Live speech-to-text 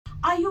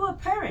Are you a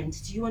parent?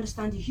 Do you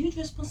understand the huge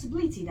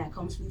responsibility that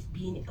comes with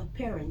being a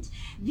parent?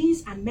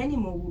 These and many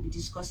more we'll be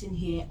discussing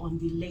here on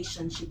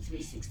Relationship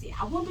 360.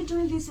 I won't be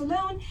doing this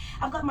alone.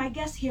 I've got my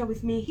guest here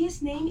with me.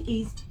 His name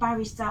is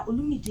Barrister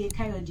Olumide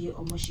Kayode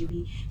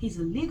Omoshebi. He's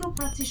a legal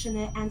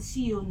practitioner and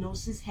CEO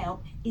Gnosis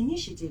Help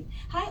Initiative.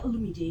 Hi,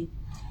 Olumide.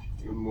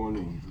 Good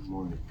morning. Good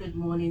morning. Good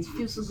morning. It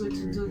feels so good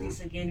to do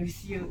this again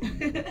with you.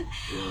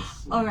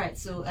 Yes. All right,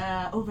 so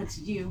over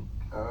to you.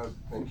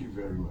 Thank you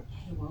very much.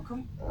 You're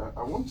welcome.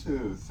 I want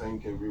to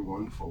thank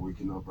everyone for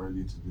waking up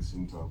early to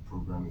listen to our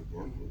program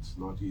again. It's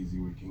not easy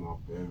waking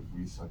up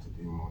every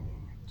Saturday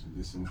morning to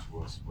listen to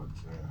us, but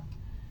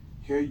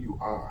here you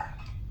are.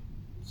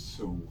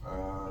 So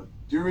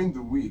during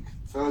the week,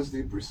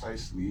 Thursday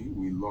precisely,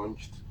 we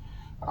launched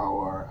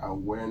our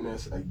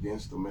Awareness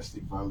Against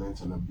Domestic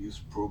Violence and Abuse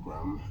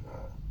program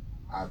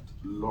at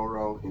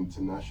Laurel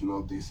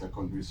International Day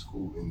Secondary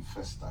School in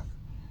Festac.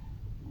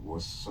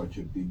 Was such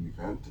a big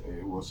event.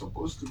 It was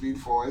supposed to be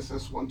for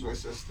SS1 to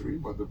SS3,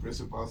 but the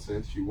principal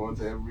said she wants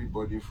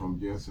everybody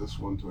from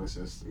JSS1 to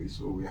SS3.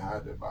 So we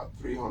had about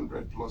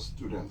 300 plus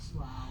students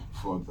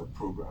for the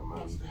program,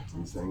 and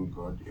we thank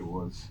God it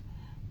was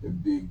a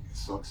big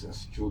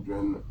success.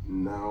 Children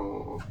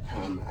now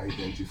can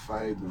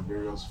identify the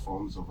various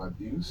forms of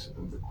abuse,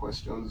 and the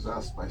questions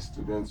asked by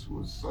students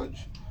was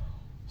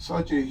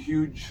such a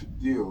huge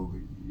deal,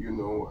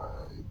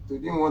 they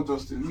didn't want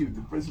us to leave.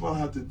 The principal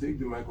had to take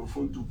the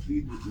microphone to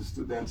plead with the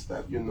students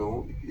that,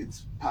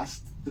 it's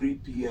past 3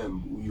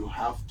 p.m. You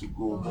have to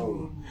go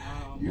home.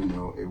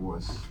 It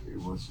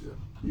was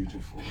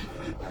beautiful.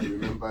 I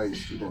remember a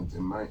student,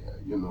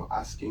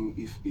 asking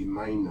if a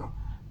minor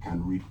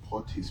can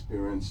report his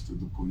parents to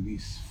the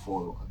police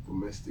for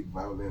domestic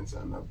violence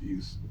and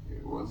abuse.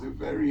 It was a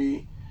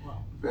very,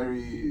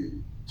 very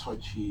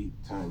touchy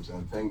times,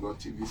 and thank God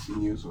TVC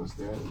News was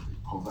there and they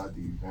covered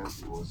the event.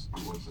 It was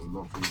a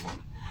lovely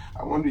one.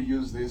 I want to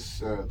use this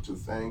to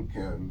thank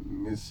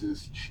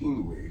Mrs.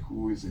 Chinwe,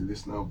 who is a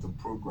listener of the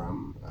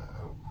program,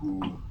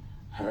 who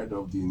heard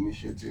of the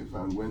initiative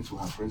and went to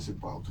her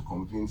principal to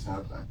convince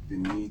her that the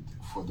need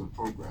for the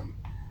program.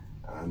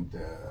 And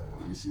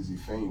Mrs.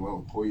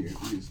 Ifeanyiwa Okoye,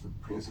 who is the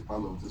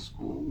principal of the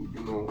school,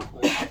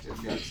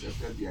 wholeheartedly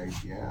accepted the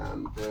idea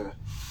and,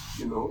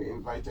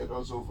 invited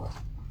us over.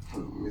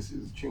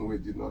 Mrs.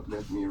 Chinwe did not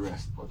let me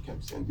rest, but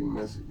kept sending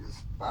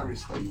messages.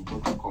 Barrister, you've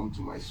got to come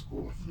to my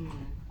school.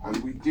 And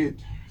we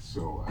did.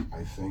 So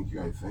I thank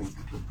you. I thank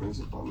the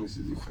principal,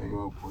 Mrs.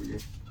 Ifeanyiwa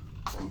Okoye.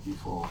 Thank you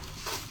for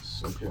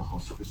such a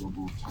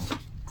hospitable time.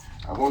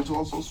 I want to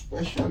also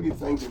specially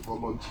thank the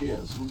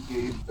volunteers who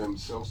gave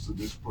themselves to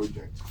this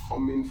project,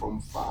 coming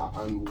from far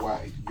and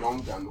wide,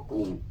 young and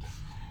old.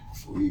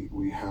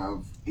 We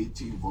have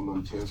 80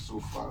 volunteers so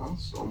far,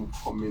 some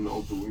coming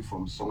all the way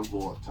from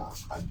Songwater,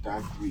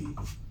 Adagri,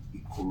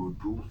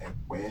 Ikorodu,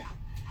 Ekwe,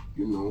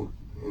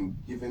 and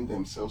giving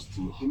themselves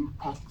to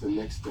impact the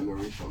next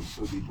generation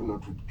so they do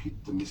not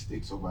repeat the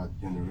mistakes of our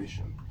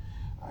generation.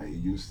 I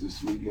use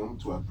this medium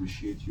to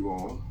appreciate you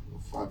all,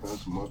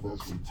 fathers,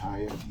 mothers,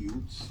 retired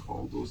youths,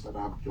 all those that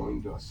have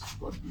joined us.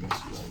 God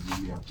bless you. I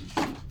really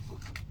appreciate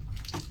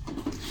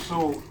it.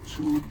 So,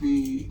 to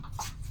the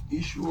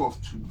issue of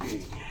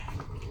today,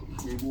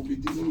 we will be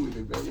dealing with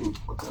a very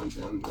important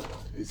and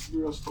a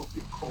serious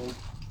topic called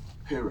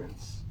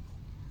parents.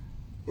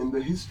 In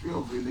the history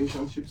of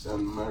relationships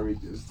and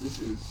marriages, this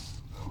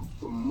is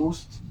the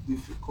most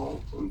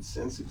difficult and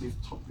sensitive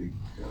topic,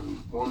 and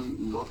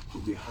one not to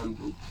be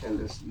handled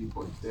carelessly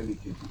but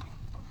delicately.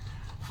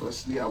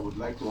 Firstly, I would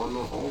like to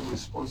honor all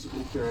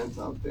responsible parents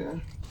out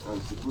there.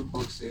 As the good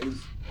book says,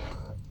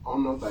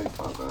 honor thy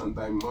father and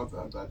thy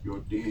mother, that your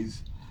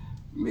days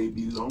may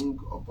be long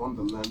upon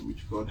the land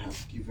which God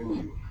has given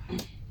you.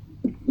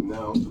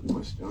 Now the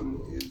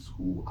question is,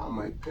 who are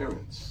my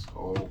parents,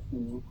 or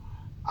who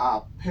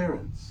are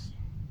parents?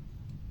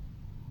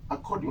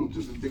 According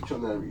to the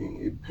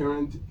dictionary, a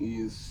parent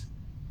is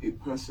a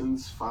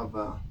person's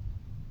father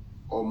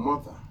or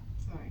mother.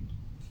 Right.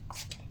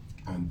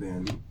 And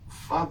then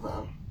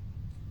father,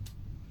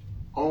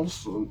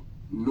 also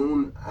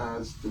known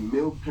as the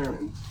male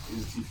parent,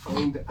 is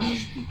defined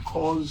as the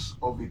cause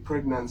of a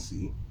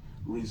pregnancy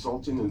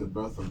resulting in the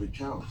birth of a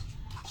child.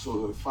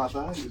 So the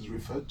father is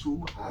referred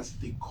to as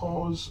the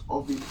cause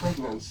of a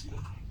pregnancy.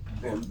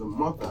 Then the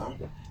mother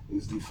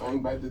is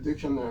defined by the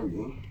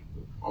dictionary,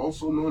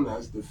 also known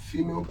as the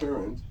female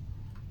parent,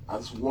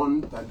 as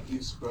one that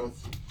gives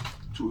birth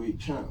to a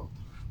child.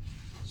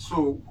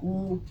 So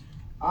who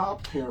are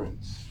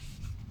parents?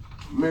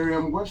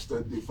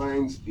 Merriam-Webster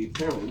defines a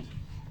parent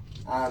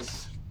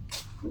as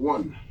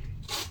one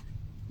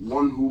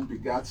who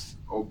begets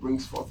or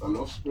brings forth an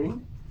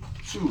offspring;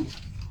 2,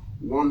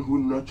 one who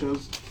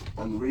nurtures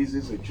and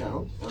raises a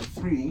child; and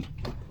 3,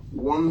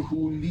 one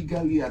who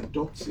legally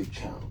adopts a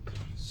child.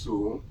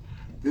 So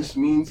this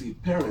means a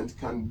parent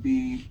can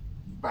be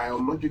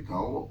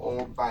biological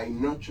or by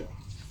nurture.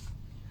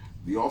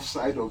 The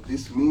offside of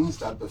this means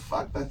that the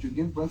fact that you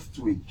give birth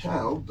to a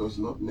child does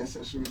not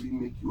necessarily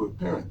make you a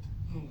parent.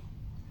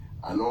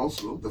 And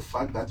also, the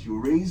fact that you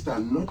raised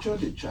and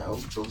nurtured a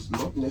child does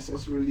not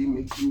necessarily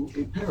make you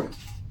a parent.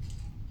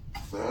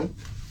 Third,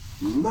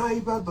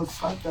 neither the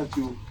fact that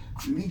you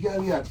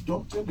legally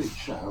adopted a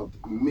child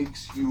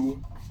makes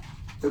you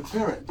a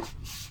parent.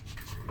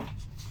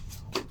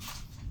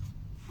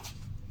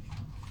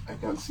 I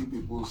can see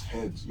people's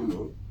heads,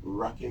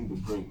 racking the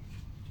brain.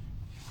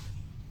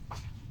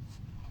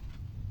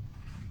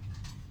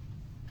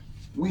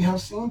 We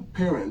have seen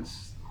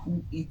parents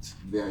who eat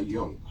their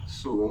young.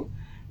 So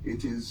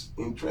it is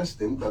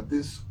interesting that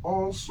this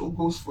also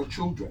goes for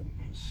children.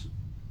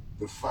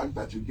 The fact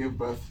that you gave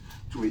birth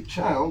to a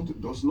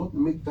child does not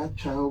make that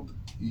child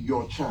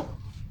your child.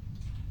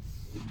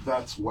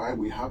 That's why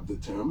we have the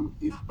term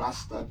a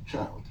bastard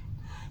child.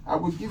 I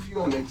will give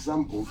you an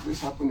example.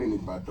 This happened in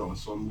Ibadan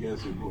some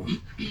years ago.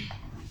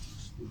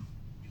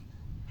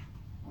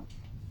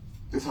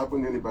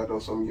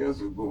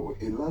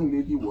 A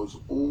landlady was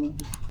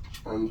old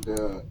and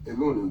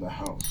alone in the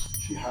house.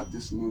 She had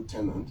this new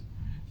tenant,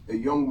 a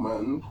young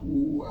man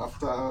who,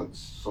 after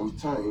some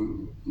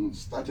time,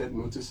 started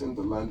noticing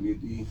the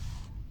landlady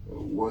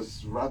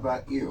was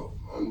rather ill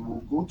and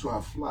would go to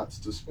her flat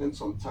to spend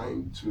some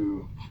time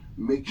to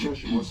make sure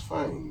she was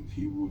fine.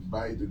 He would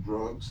buy the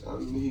drugs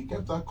and he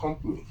kept her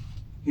company.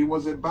 He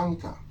was a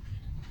banker.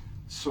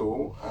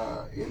 So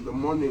in the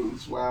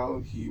mornings while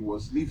he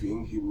was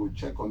leaving, he would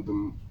check on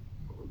the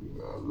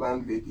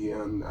landlady,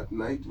 and at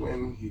night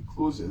when he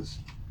closes,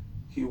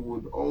 he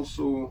would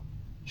also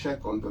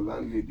check on the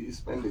landlady,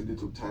 spend a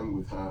little time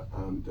with her,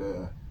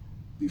 and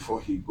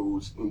before he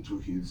goes into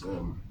his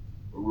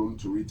room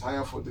to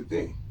retire for the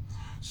day.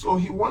 So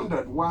he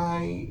wondered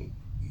why,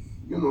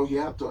 he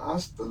had to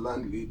ask the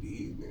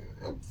landlady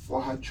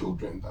for her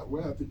children, that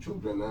where are the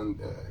children, and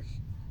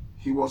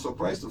he was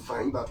surprised to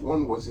find that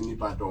one was in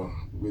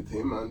Ibadan with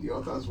him and the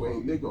others were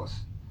in Lagos.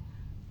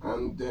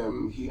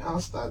 And he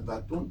asked her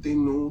that, don't they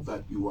know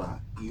that you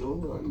are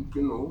ill?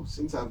 And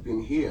since I've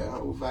been here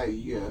over a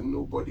year,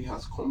 nobody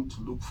has come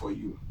to look for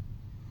you.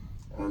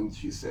 And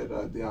she said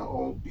they are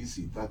all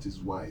busy, that is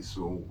why.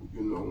 So,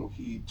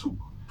 he took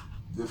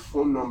the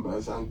phone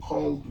numbers and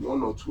called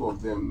one or two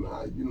of them,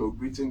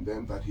 greeting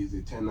them that he's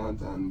a tenant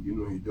and,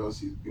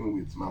 he's been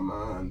with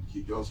Mama and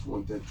he just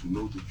wanted to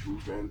know the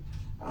children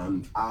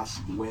and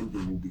asked when they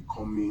will be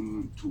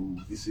coming to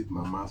visit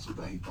Mama so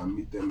that he can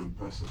meet them in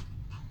person.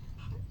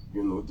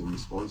 The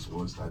response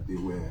was that they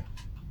were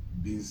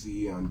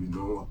busy and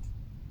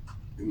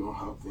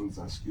how things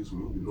are,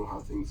 how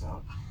things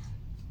are.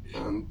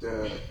 And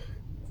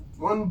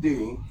one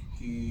day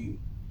he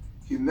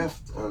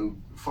left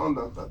and found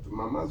out that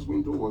Mama's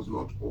window was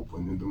not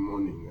open in the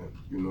morning.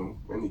 And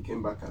when he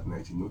came back at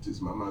night, he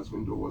noticed Mama's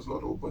window was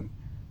not open.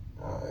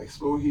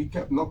 So he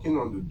kept knocking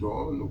on the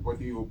door.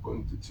 Nobody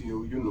opened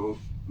until,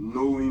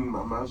 knowing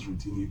Mama's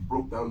routine, he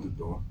broke down the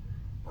door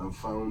and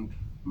found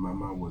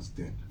Mama was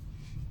dead.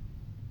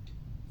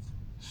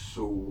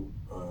 So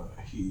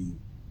he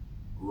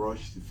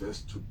rushed. He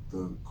first took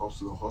the corpse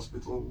to the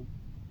hospital.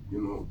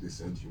 They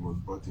said he was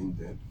brought in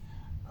dead.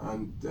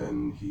 And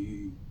then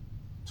he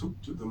took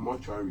to the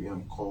mortuary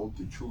and called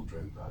the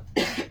children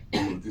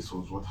that, this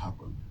was what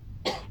happened.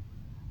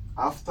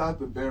 After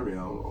the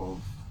burial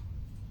of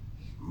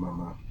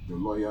Mama, the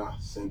lawyer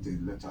sent a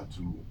letter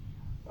to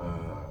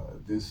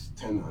this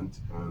tenant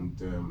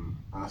and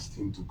asked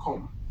him to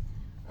come.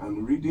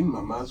 And reading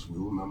Mama's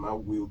will, Mama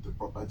willed the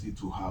property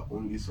to her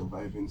only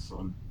surviving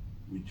son,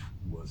 which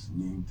was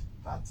named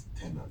that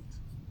tenant.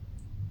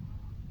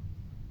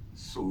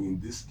 So in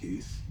this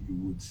case, you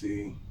would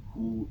say,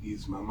 who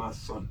is Mama's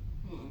son?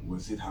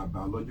 Was it her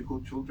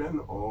biological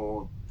children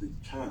or the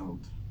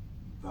child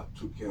that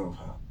took care of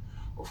her?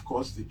 Of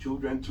course, the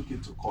children took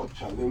it to court,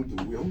 challenged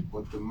the will,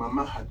 but the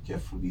Mama had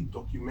carefully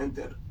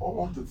documented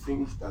all the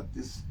things that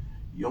this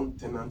young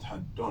tenant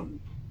had done,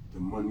 the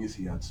monies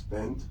he had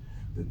spent,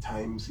 the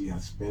times he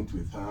had spent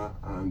with her,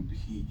 and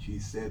she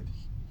said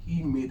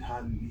he made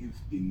her live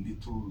a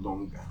little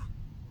longer.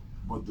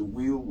 But the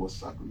will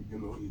was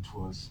it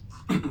was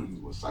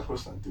it was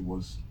sacrosanct.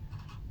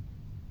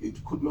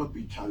 It could not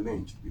be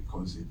challenged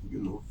because it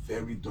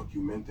very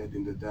documented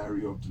in the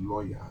diary of the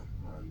lawyer,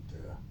 and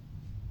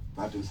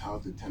that is how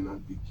the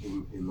tenant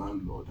became a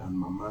landlord. And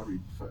Mama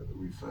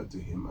referred to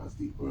him as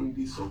the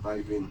only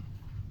surviving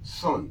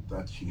son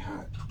that she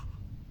had.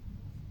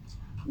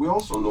 We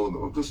also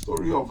know the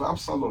story of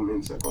Absalom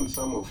in 2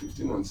 Samuel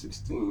 15 and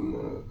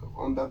 16.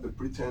 Under the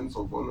pretense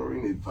of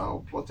honoring a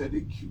vow, plotted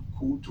a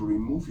coup to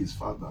remove his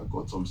father,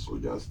 got some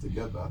soldiers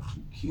together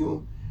to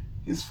kill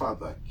his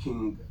father,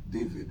 King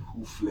David,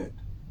 who fled.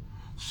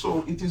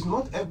 So it is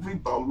not every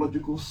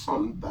biological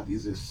son that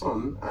is a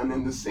son, and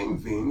in the same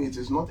vein, it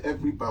is not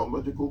every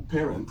biological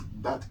parent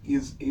that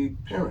is a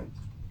parent.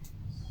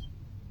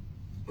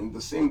 In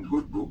the same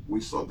good book, we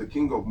saw the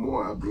king of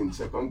Moab in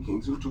 2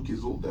 Kings who took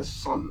his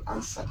oldest son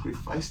and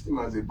sacrificed him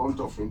as a burnt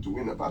offering to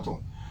win a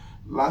battle.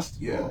 Last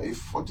year, a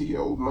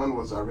 40-year-old man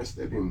was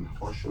arrested in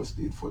Osun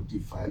State for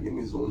defiling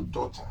his own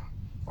daughter.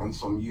 And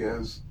some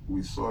years,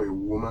 we saw a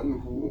woman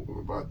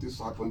who, this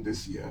happened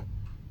this year,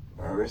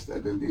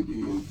 arrested a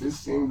lady in this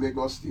same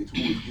Lagos state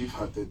who would give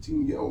her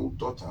 13-year-old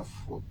daughter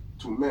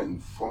to men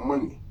for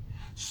money.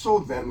 So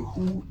then,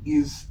 who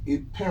is a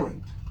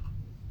parent?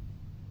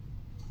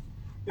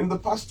 In the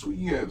past 2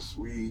 years,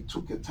 we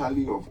took a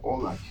tally of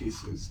all our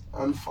cases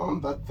and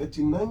found that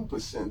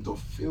 39% of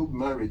failed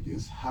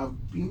marriages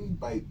have been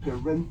by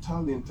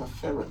parental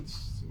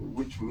interference,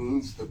 which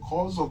means the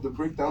cause of the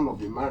breakdown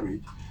of a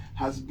marriage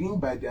has been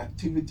by the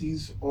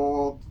activities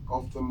of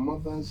the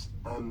mothers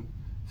and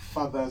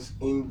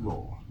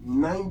fathers-in-law.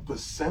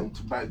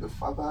 9% by the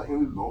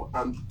father-in-law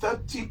and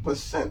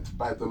 30%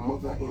 by the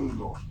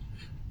mother-in-law.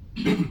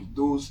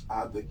 Those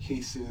are the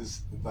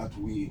cases that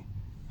we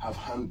have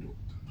handled.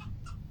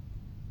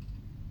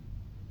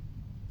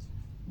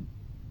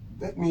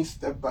 Let me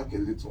step back a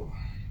little.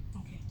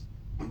 Okay.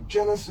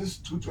 Genesis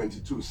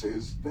 2:22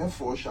 says,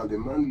 "Therefore shall a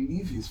man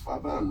leave his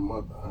father and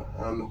mother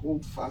and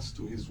hold fast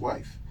to his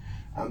wife,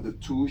 and the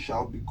two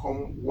shall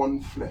become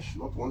one flesh,"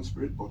 not one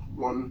spirit, but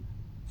one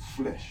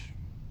flesh.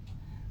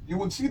 You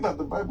would see that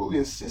the Bible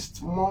insists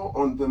more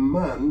on the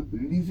man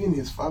leaving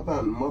his father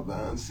and mother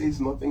and says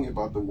nothing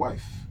about the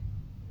wife.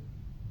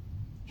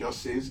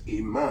 Just says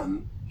a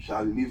man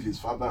shall leave his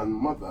father and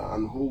mother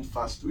and hold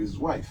fast to his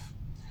wife.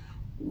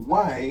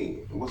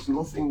 Why was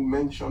nothing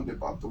mentioned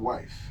about the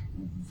wife?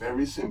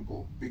 Very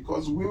simple.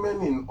 Because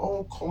women in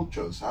all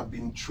cultures have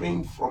been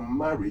trained from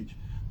marriage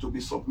to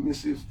be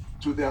submissive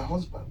to their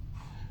husband.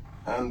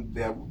 And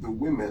the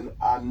women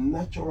are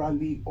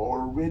naturally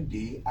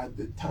already at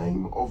the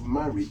time of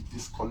marriage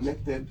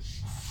disconnected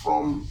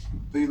from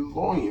the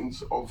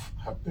loins of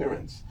her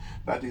parents.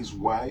 That is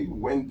why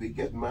when they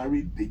get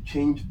married, they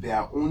change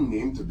their own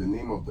name to the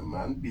name of the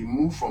man. They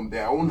move from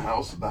their own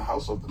house to the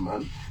house of the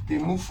man. They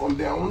move from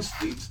their own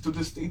state to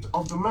the state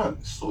of the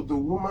man. So the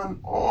woman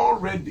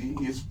already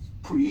is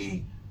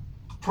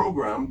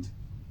pre-programmed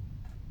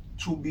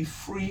to be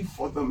free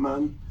for the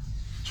man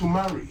to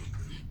marry.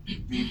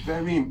 The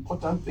very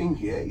important thing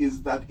here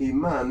is that a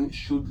man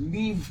should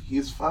leave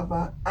his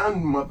father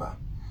and mother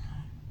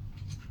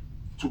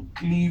to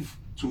cleave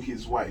to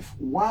his wife.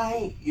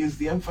 Why is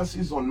the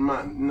emphasis on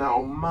man?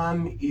 Now,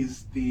 man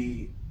is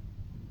the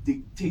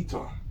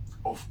dictator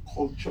of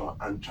culture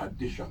and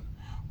tradition.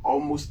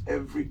 Almost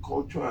every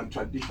culture and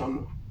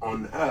tradition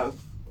on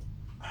earth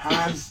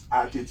has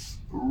at its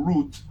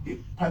root a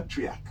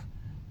patriarch.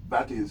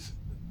 That is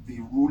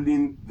the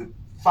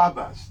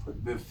fathers,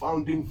 the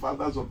founding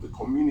fathers of the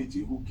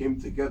community who came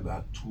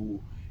together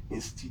to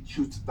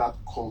institute that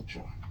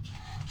culture.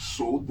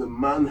 So the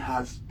man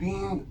has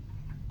been,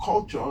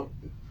 culture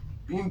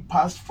being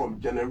passed from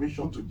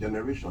generation to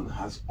generation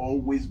has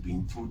always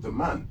been through the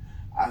man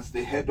as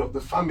the head of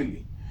the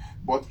family.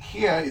 But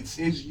here it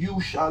says,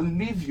 "You shall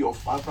leave your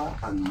father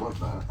and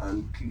mother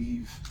and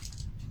cleave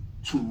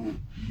to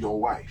your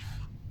wife."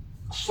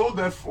 So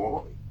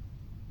therefore,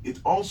 it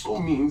also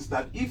means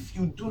that if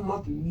you do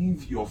not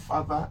leave your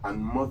father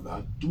and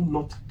mother, do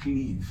not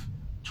cleave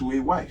to a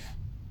wife.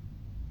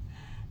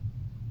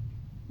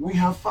 We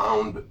have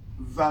found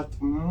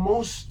that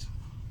most,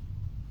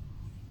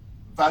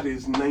 that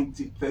is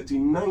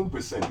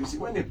 39%. You see,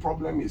 when a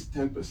problem is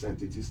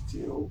 10%, it is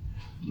still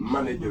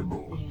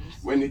manageable.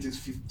 Yes. When it is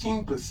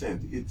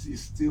 15%, it is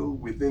still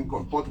within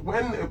control. But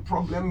when a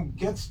problem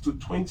gets to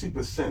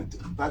 20%,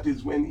 that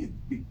is when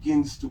it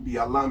begins to be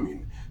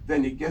alarming.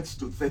 Then it gets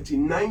to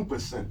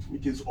 39%,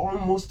 which is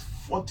almost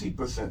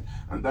 40%,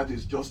 and that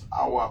is just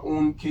our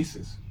own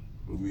cases.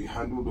 We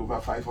handled over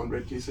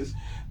 500 cases,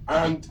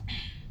 and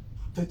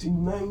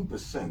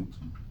 39%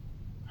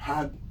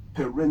 had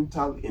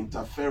parental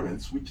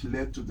interference, which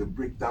led to the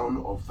breakdown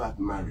of that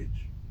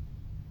marriage.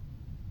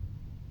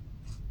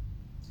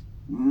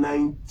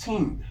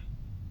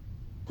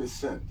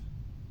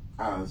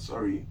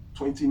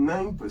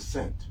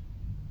 29%,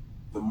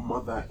 the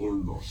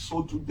mother-in-law.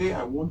 So today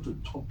I want to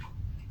talk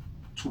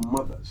to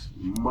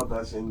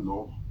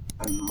mothers-in-law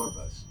and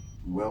mothers.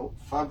 Well,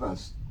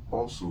 fathers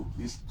also,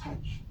 this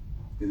touch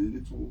a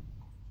little